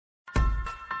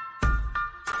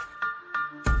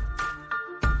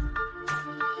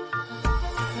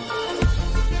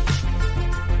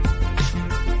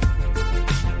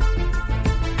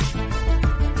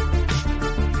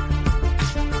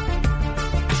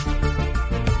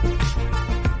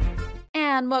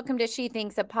and welcome to She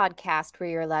Thinks, a podcast where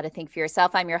you're allowed to think for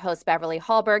yourself. I'm your host, Beverly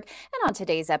Hallberg, and on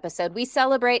today's episode, we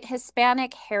celebrate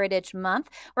Hispanic Heritage Month.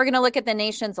 We're going to look at the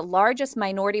nation's largest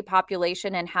minority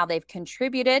population and how they've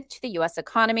contributed to the U.S.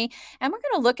 economy, and we're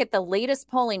going to look at the latest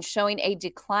polling showing a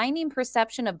declining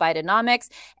perception of Bidenomics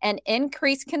and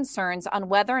increased concerns on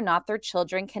whether or not their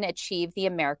children can achieve the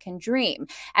American dream.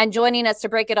 And joining us to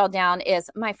break it all down is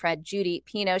my friend Judy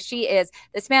Pino. She is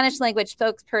the Spanish language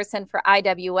spokesperson for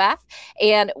IWF.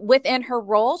 And within her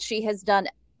role, she has done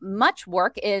much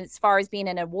work as far as being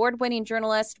an award-winning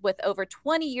journalist with over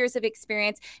 20 years of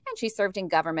experience, and she served in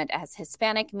government as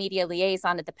Hispanic media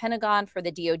liaison at the Pentagon for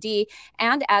the DoD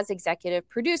and as executive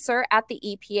producer at the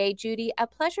EPA. Judy, a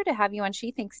pleasure to have you on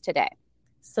She Thinks today.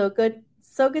 So good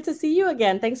to see you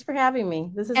again. Thanks for having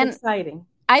me. This is exciting.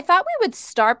 I thought we would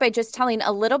start by just telling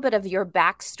a little bit of your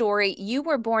backstory. You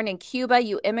were born in Cuba.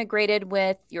 You immigrated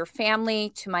with your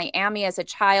family to Miami as a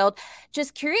child.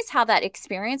 Just curious how that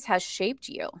experience has shaped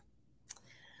you.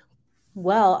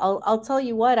 Well, I'll tell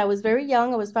you what. I was very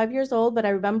young. I was 5 years old, but I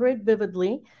remember it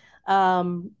vividly.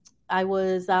 I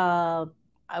was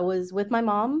with my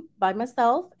mom by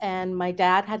myself, and my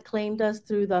dad had claimed us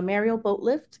through the Mariel boat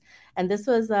lift. And this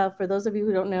was, for those of you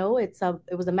who don't know, it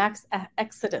was a mass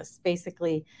exodus,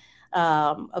 basically,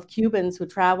 of Cubans who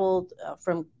traveled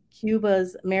from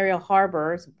Cuba's Mariel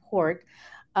Harbor port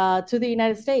to the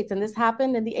United States. And this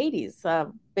happened in the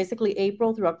 80s, basically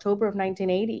April through October of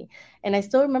 1980. And I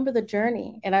still remember the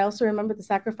journey. And I also remember the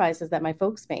sacrifices that my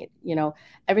folks made,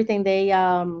 everything they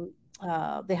had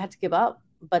to give up,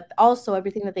 but also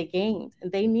everything that they gained.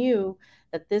 And they knew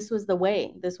that this was the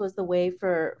way. This was the way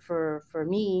for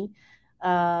me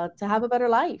to have a better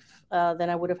life than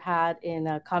I would have had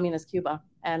in communist Cuba.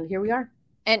 And here we are.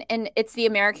 And it's the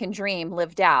American dream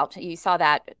lived out. You saw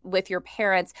that with your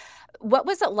parents. What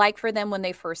was it like for them when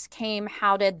they first came?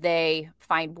 How did they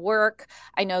find work?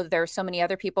 I know there are so many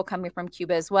other people coming from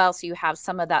Cuba as well, so you have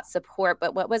some of that support.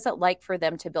 But what was it like for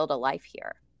them to build a life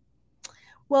here?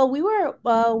 Well, we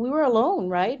were alone,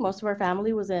 right? Most of our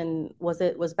family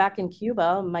was back in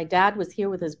Cuba. My dad was here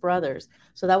with his brothers,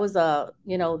 so that was a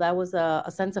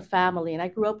sense of family, and I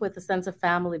grew up with a sense of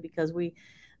family because we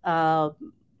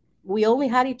only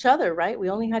had each other, right? We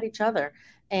only had each other,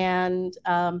 and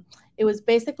it was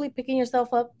basically picking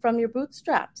yourself up from your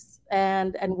bootstraps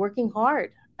and working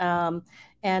hard.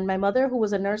 And my mother, who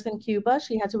was a nurse in Cuba,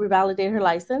 she had to revalidate her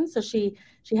license, so she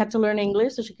had to learn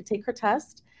English so she could take her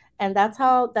test. And that's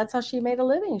how she made a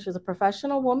living. She was a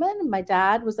professional woman. My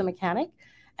dad was a mechanic.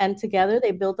 And together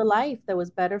they built a life that was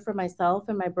better for myself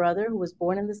and my brother, who was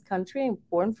born in this country and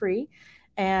born free.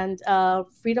 And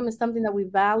freedom is something that we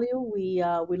value. We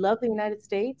love the United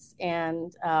States.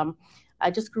 And I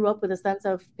just grew up with a sense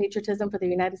of patriotism for the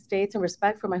United States and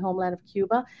respect for my homeland of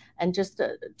Cuba. And just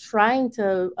trying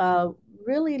to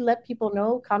really let people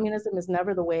know communism is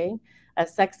never the way.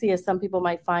 As sexy as some people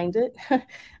might find it,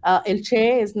 El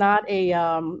Che is not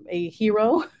a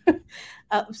hero.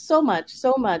 So much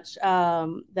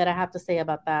that I have to say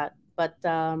about that. But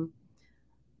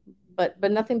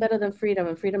nothing better than freedom,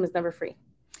 and freedom is never free.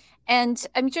 And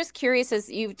I'm just curious, as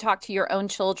you talk to your own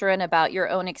children about your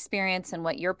own experience and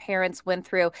what your parents went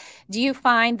through, do you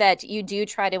find that you do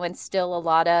try to instill a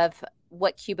lot of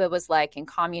what Cuba was like in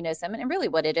communism and really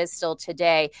what it is still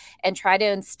today, and try to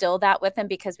instill that with them,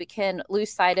 because we can lose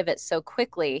sight of it so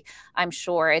quickly, I'm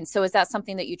sure. And so is that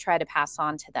something that you try to pass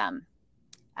on to them?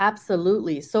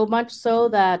 Absolutely. So much so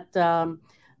that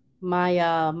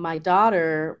my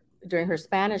daughter, during her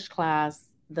Spanish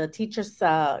class, the teachers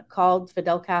called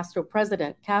Fidel Castro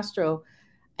President Castro,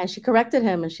 and she corrected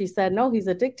him and she said, no, he's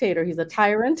a dictator. He's a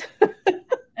tyrant.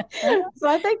 So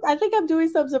I think I'm doing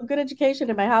some good education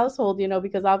in my household,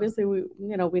 because obviously we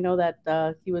know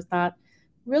that he was not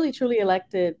really truly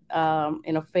elected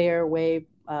in a fair way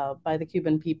by the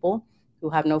Cuban people, who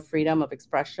have no freedom of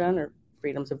expression or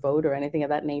freedom to vote or anything of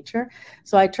that nature.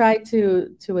 So I try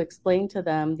to explain to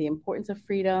them the importance of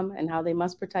freedom and how they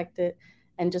must protect it,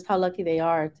 and just how lucky they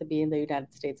are to be in the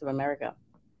United States of America.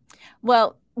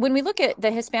 Well, when we look at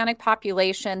the Hispanic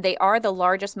population, they are the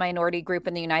largest minority group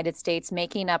in the United States,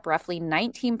 making up roughly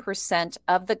 19%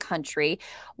 of the country.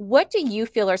 What do you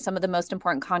feel are some of the most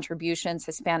important contributions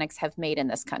Hispanics have made in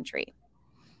this country?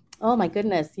 Oh, my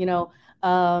goodness.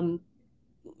 Hispanics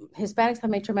have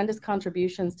made tremendous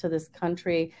contributions to this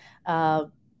country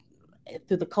through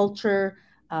the culture.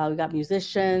 We've got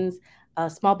musicians,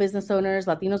 small business owners.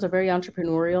 Latinos are very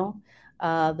entrepreneurial.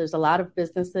 There's a lot of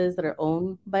businesses that are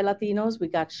owned by Latinos. We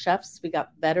got chefs, we got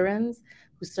veterans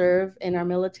who serve in our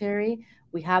military.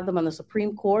 We have them on the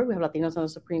Supreme Court. We have Latinos on the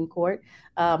Supreme Court.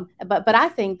 But I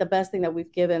think the best thing that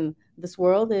we've given this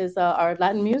world is our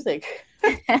Latin music.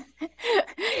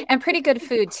 And pretty good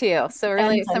food too. So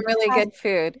really And some really good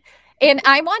food. And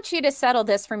I want you to settle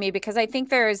this for me because I think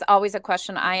there's always a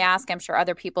question I ask. I'm sure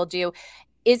other people do.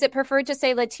 Is it preferred to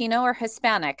say Latino or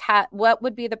Hispanic? What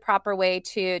would be the proper way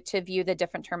to view the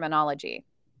different terminology?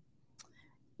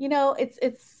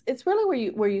 It's really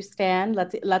where you stand.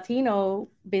 Latino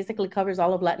basically covers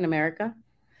all of Latin America.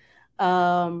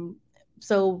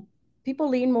 So people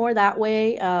lean more that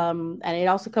way, and it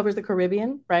also covers the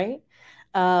Caribbean, right?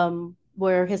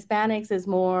 Where Hispanics is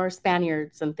more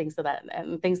Spaniards and things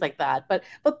like that. But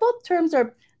both terms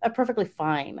are perfectly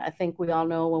fine. I think we all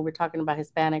know when we're talking about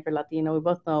Hispanic or Latino, we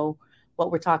both know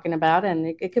what we're talking about, and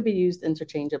it could be used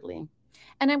interchangeably.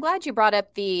 And I'm glad you brought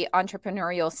up the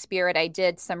entrepreneurial spirit. I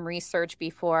did some research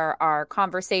before our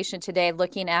conversation today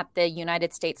looking at the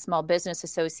United States Small Business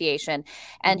Association.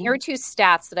 And here are two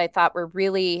stats that I thought were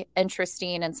really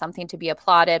interesting and something to be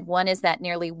applauded. One is that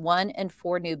nearly 1 in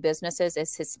 4 new businesses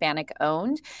is Hispanic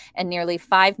owned, and nearly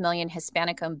 5 million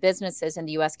Hispanic owned businesses in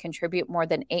the U.S. contribute more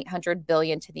than $800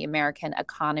 billion to the American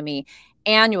economy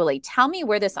annually. Tell me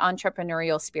where this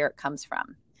entrepreneurial spirit comes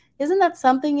from. Isn't that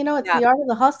something? It's the art of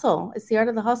the hustle. It's the art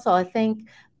of the hustle. I think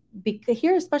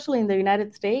here, especially in the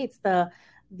United States, the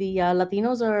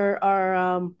Latinos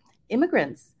are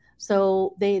immigrants,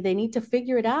 so they need to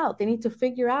figure it out. They need to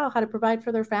figure out how to provide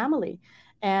for their family,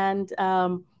 and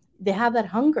they have that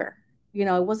hunger.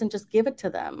 It wasn't just give it to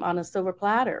them on a silver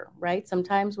platter, right?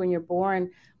 Sometimes when you're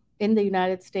born in the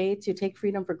United States, you take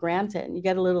freedom for granted and you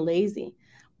get a little lazy.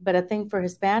 But I think for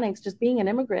Hispanics, just being an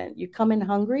immigrant, you come in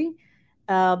hungry.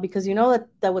 Because you know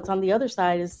that what's on the other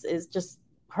side is just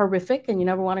horrific and you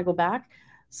never want to go back.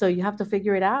 So you have to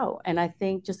figure it out. And I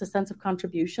think just a sense of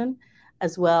contribution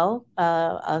as well,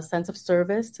 a sense of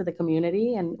service to the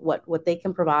community and what they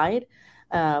can provide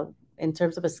in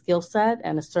terms of a skill set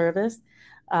and a service.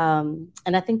 And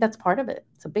I think that's part of it.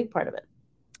 It's a big part of it.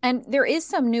 And there is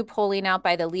some new polling out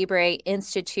by the Libre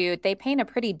Institute. They paint a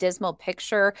pretty dismal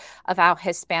picture of how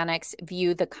Hispanics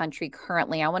view the country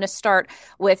currently. I want to start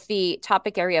with the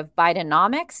topic area of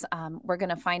Bidenomics. We're going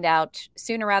to find out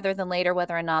sooner rather than later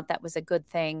whether or not that was a good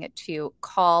thing to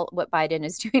call what Biden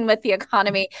is doing with the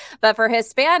economy. But for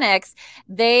Hispanics,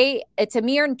 it's a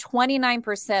mere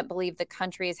 29% believe the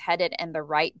country is headed in the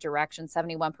right direction.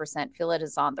 71% feel it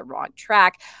is on the wrong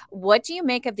track. What do you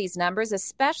make of these numbers,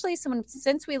 especially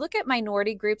since we look at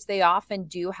minority groups, they often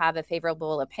do have a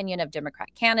favorable opinion of Democrat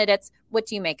candidates. What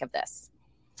do you make of this?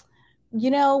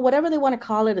 Whatever they want to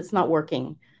call it, it's not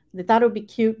working. They thought it would be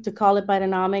cute to call it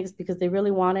Bidenomics because they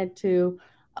really wanted to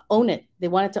own it. They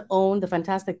wanted to own the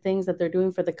fantastic things that they're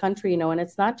doing for the country, and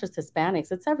it's not just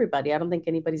Hispanics, it's everybody. I don't think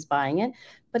anybody's buying it,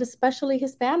 but especially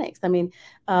Hispanics. I mean,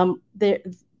 they're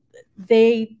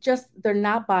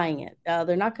not buying it.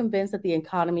 They're not convinced that the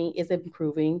economy is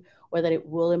improving or that it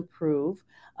will improve.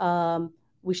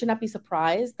 We should not be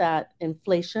surprised that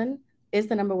inflation is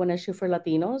the number one issue for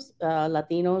Latinos.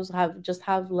 Latinos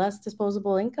have less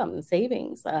disposable income and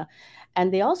savings,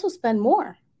 and they also spend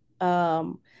more.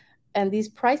 And these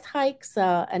price hikes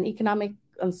and economic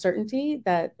uncertainty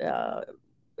that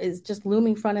is just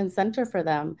looming front and center for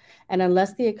them. And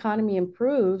unless the economy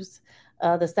improves,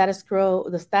 the status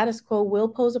quo will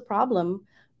pose a problem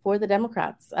for the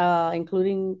Democrats,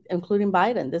 including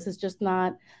Biden. This is just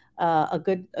not a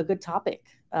good topic.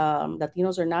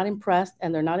 Latinos are not impressed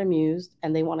and they're not amused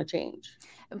and they want to change.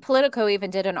 Politico even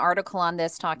did an article on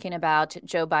this talking about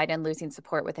Joe Biden losing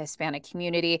support with the Hispanic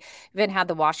community. Even had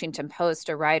the Washington Post,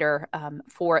 a writer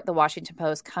for the Washington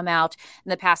Post, come out in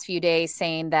the past few days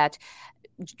saying that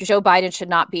Joe Biden should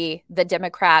not be the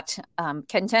Democrat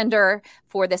contender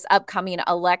for this upcoming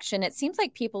election. It seems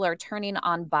like people are turning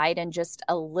on Biden just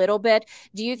a little bit.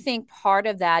 Do you think part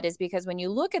of that is because when you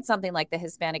look at something like the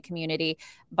Hispanic community,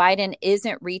 Biden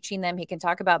isn't reaching them? He can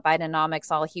talk about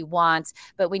Bidenomics all he wants,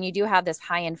 but when you do have this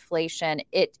high inflation,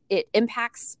 it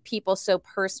impacts people so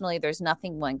personally, there's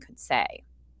nothing one could say.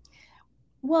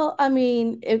 Well, I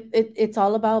mean, it's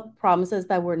all about promises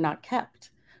that were not kept.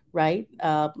 Right.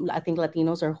 I think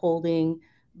Latinos are holding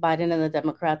Biden and the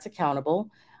Democrats accountable.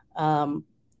 And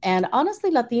honestly,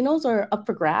 Latinos are up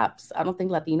for grabs. I don't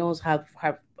think Latinos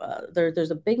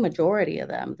there's a big majority of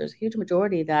them. There's a huge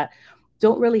majority that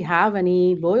don't really have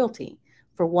any loyalty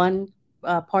for one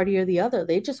party or the other.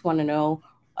 They just want to know,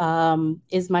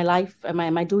 is my life, am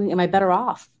I better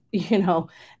off?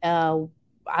 I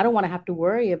don't want to have to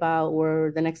worry about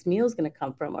where the next meal is going to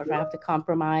come from, or if I have to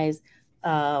compromise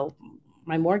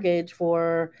my mortgage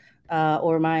or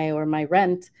my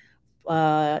rent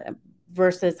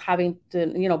versus having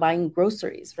to, buying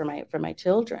groceries for my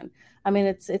children. I mean,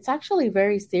 it's actually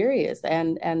very serious.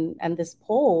 And this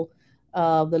poll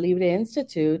of the Libre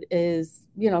Institute is,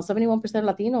 71%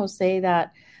 Latinos say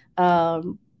that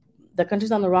the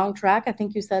country's on the wrong track. I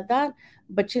think you said that,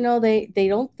 but they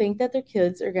don't think that their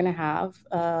kids are going to have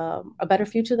a better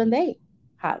future than they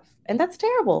have, and that's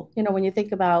terrible. When you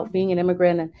think about being an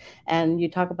immigrant, and you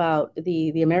talk about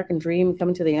the American dream,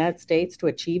 coming to the United States to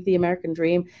achieve the American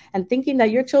dream, and thinking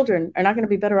that your children are not going to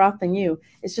be better off than you,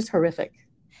 it's just horrific.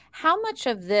 How much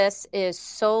of this is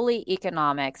solely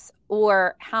economics,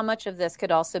 or how much of this could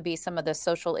also be some of the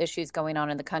social issues going on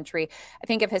in the country? I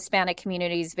think of Hispanic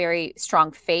communities, very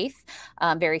strong faith,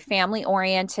 very family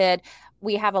oriented.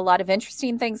 We have a lot of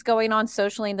interesting things going on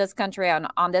socially in this country.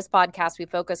 On this podcast, we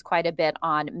focus quite a bit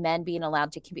on men being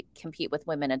allowed to compete with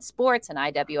women in sports, and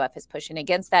IWF is pushing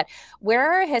against that. Where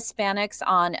are Hispanics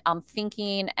on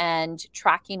thinking and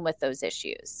tracking with those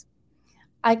issues?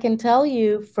 I can tell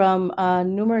you from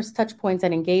numerous touch points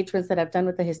and engagements that I've done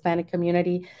with the Hispanic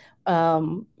community,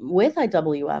 with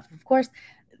IWF. Of course,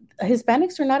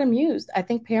 Hispanics are not amused. I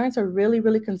think parents are really,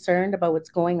 really concerned about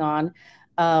what's going on,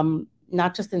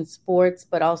 not just in sports,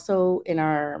 but also in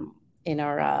our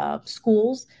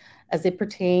schools as it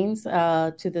pertains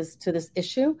to this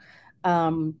issue.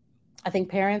 I think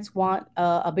parents want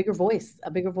a bigger voice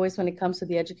when it comes to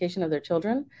the education of their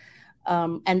children,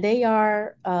 and they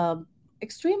are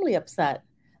extremely upset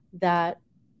that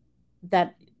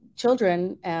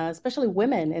children, especially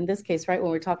women in this case, right, when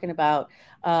we're talking about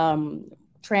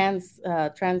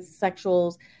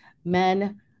transsexuals,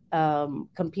 men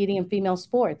competing in female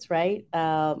sports, right?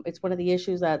 It's one of the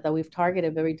issues that we've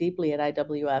targeted very deeply at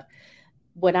IWF.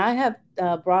 When I have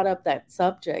brought up that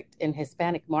subject in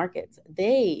Hispanic markets,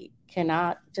 they don't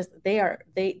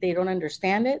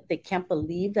understand it. They can't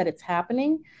believe that it's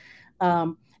happening.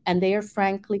 And they are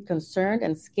frankly concerned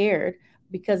and scared,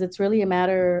 because it's really a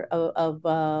matter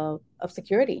of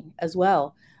security as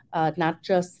well, not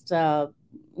just the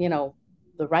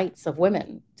rights of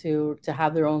women to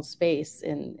have their own space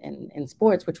in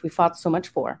sports, which we fought so much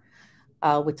for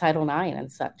with Title IX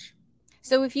and such.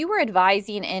 So if you were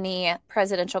advising any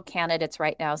presidential candidates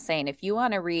right now, saying if you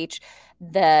want to reach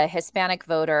the Hispanic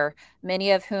voter,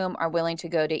 many of whom are willing to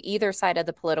go to either side of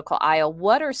the political aisle,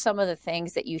 what are some of the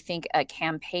things that you think a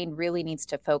campaign really needs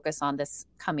to focus on this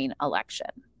coming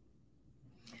election?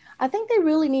 I think they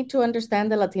really need to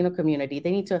understand the Latino community.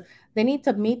 They need to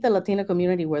meet the Latino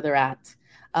community where they're at,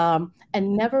 and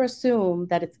never assume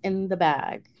that it's in the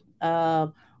bag.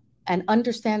 And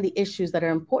understand the issues that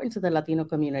are important to the Latino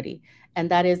community.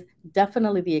 And that is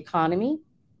definitely the economy,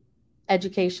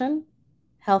 education,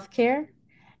 healthcare,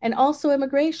 and also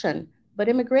immigration. But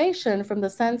immigration from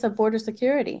the sense of border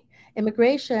security,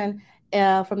 immigration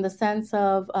from the sense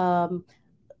of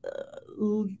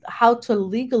how to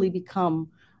legally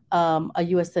become a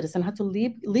U.S. citizen, how to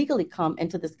legally come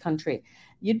into this country.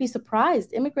 You'd be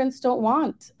surprised. Immigrants don't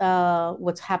want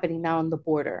what's happening now on the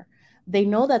border. They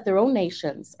know that their own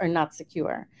nations are not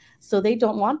secure, so they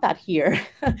don't want that here.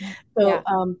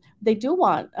 They do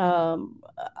want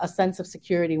a sense of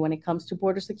security when it comes to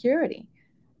border security,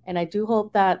 and I do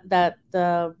hope that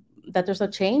there's a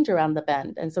change around the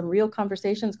bend and some real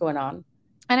conversations going on.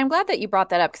 And I'm glad that you brought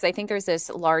that up, because I think there's this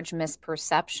large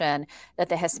misperception that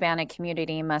the Hispanic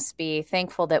community must be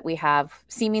thankful that we have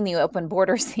seemingly open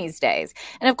borders these days.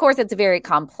 And of course, it's very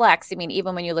complex. I mean,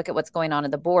 even when you look at what's going on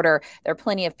at the border, there are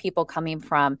plenty of people coming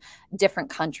from different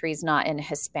countries, not in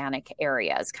Hispanic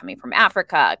areas, coming from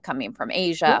Africa, coming from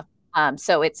Asia.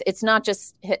 So it's not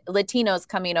just Latinos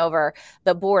coming over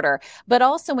the border, but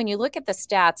also when you look at the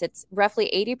stats, it's roughly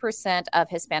 80% of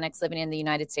Hispanics living in the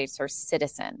United States are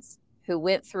citizens who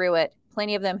went through it,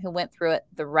 plenty of them who went through it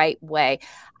the right way.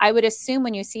 I would assume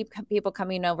when you see people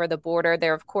coming over the border,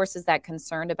 there, of course, is that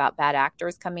concern about bad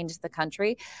actors coming to the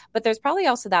country. But there's probably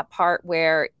also that part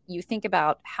where you think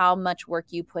about how much work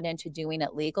you put into doing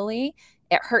it legally.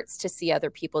 It hurts to see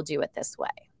other people do it this way.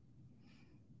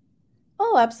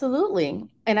 Oh, absolutely.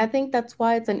 And I think that's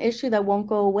why it's an issue that won't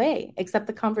go away, except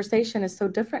the conversation is so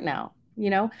different now,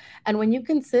 And when you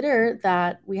consider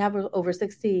that we have over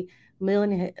 60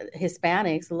 million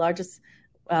Hispanics, the largest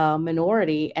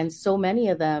minority, and so many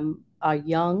of them are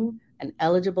young and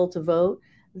eligible to vote,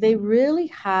 they really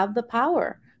have the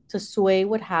power to sway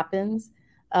what happens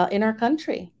in our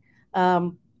country.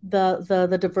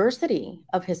 The diversity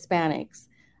of Hispanics,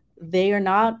 they are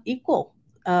not equal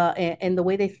in the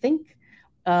way they think.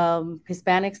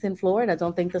 Hispanics in Florida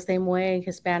don't think the same way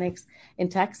Hispanics in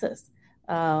Texas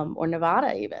or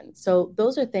Nevada even. So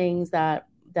those are things that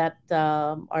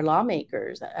our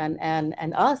lawmakers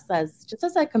and us as just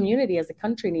as a community, as a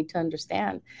country, need to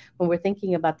understand when we're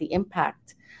thinking about the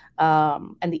impact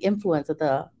and the influence of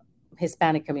the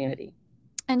Hispanic community.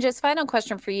 And just final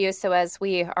question for you. So as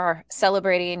we are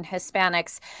celebrating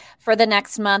Hispanics for the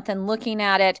next month and looking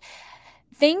at it,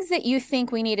 things that you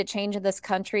think we need to change in this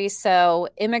country. So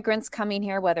immigrants coming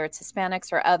here, whether it's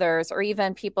Hispanics or others, or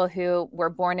even people who were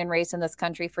born and raised in this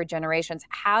country for generations,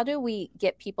 how do we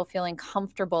get people feeling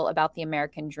comfortable about the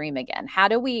American dream again? How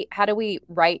do we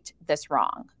right this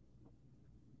wrong?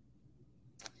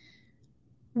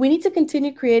 We need to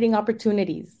continue creating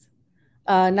opportunities,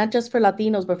 not just for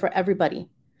Latinos, but for everybody.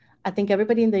 I think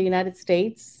everybody in the United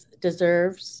States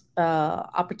deserves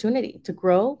opportunity to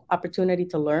grow, opportunity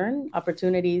to learn,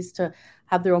 opportunities to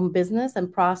have their own business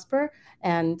and prosper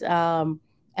and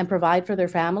provide for their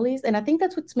families. And I think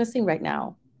that's what's missing right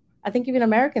now. I think even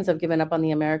Americans have given up on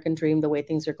the American dream the way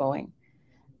things are going.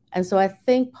 And so I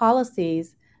think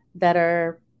policies that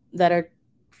are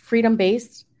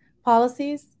freedom-based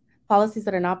policies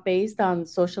that are not based on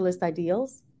socialist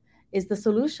ideals, is the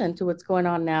solution to what's going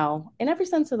on now in every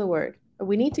sense of the word.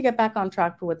 We need to get back on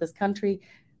track for what this country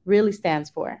really stands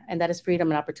for, and that is freedom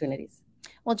and opportunities.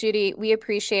 Well, Judy, we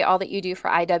appreciate all that you do for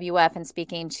IWF and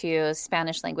speaking to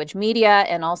Spanish language media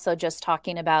and also just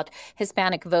talking about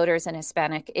Hispanic voters and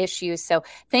Hispanic issues. So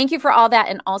thank you for all that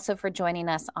and also for joining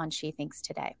us on She Thinks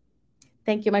today.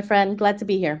 Thank you, my friend. Glad to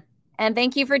be here. And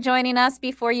thank you for joining us.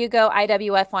 Before you go,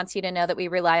 IWF wants you to know that we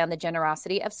rely on the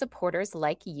generosity of supporters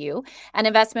like you. An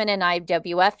investment in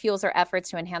IWF fuels our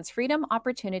efforts to enhance freedom,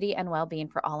 opportunity, and well-being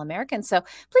for all Americans. So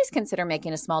please consider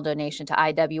making a small donation to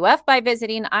IWF by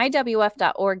visiting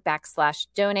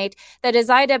iwf.org/donate. That is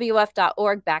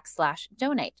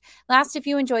iwf.org/donate. Last, if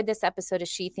you enjoyed this episode of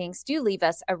She Thinks, do leave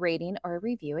us a rating or a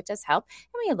review. It does help.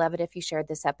 And we'd love it if you shared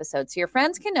this episode so your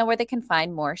friends can know where they can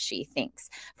find more She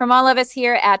Thinks. From all of us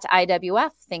here at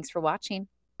IWF, thanks for watching.